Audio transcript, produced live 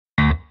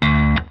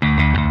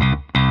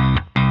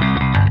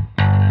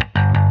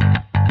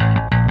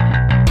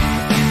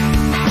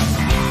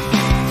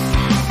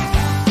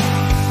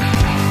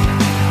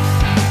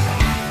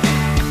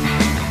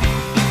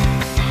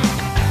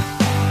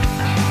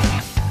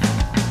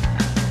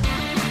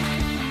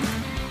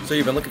So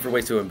you've been looking for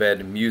ways to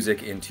embed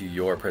music into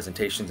your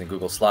presentations in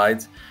Google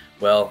Slides.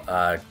 Well,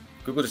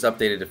 Google just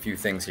updated a few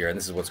things here, and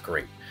this is what's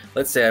great.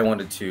 Let's say I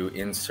wanted to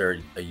insert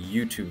a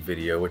YouTube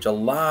video, which a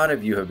lot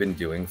of you have been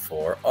doing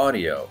for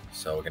audio.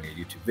 So we're going to get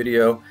a YouTube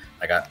video.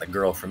 I got The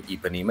Girl from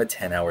Ipanema,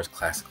 10 hours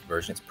classical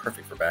version. It's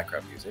perfect for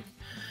background music.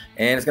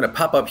 And it's going to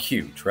pop up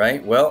huge,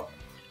 right? Well,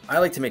 I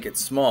like to make it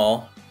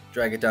small,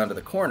 drag it down to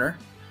the corner,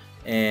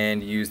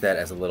 and use that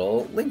as a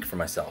little link for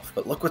myself.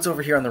 But look what's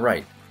over here on the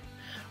right.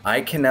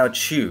 I can now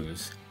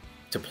choose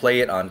to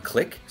play it on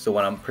click. So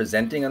when I'm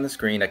presenting on the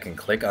screen, I can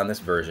click on this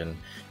version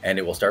and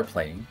it will start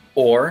playing,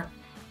 or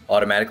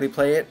automatically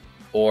play it,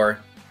 or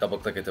double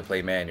click it to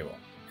play manual.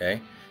 Okay.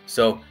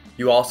 So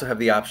you also have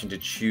the option to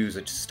choose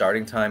a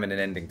starting time and an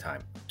ending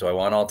time. Do I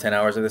want all 10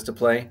 hours of this to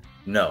play?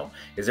 No.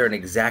 Is there an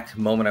exact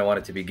moment I want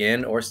it to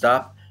begin or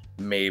stop?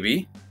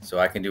 Maybe. So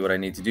I can do what I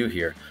need to do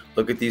here.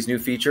 Look at these new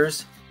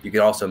features. You can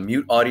also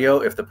mute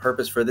audio if the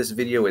purpose for this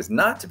video is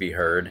not to be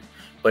heard,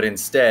 but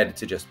instead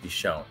to just be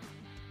shown.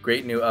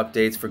 Great new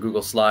updates for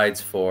Google Slides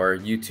for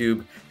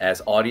YouTube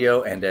as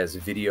audio and as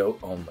video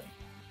only.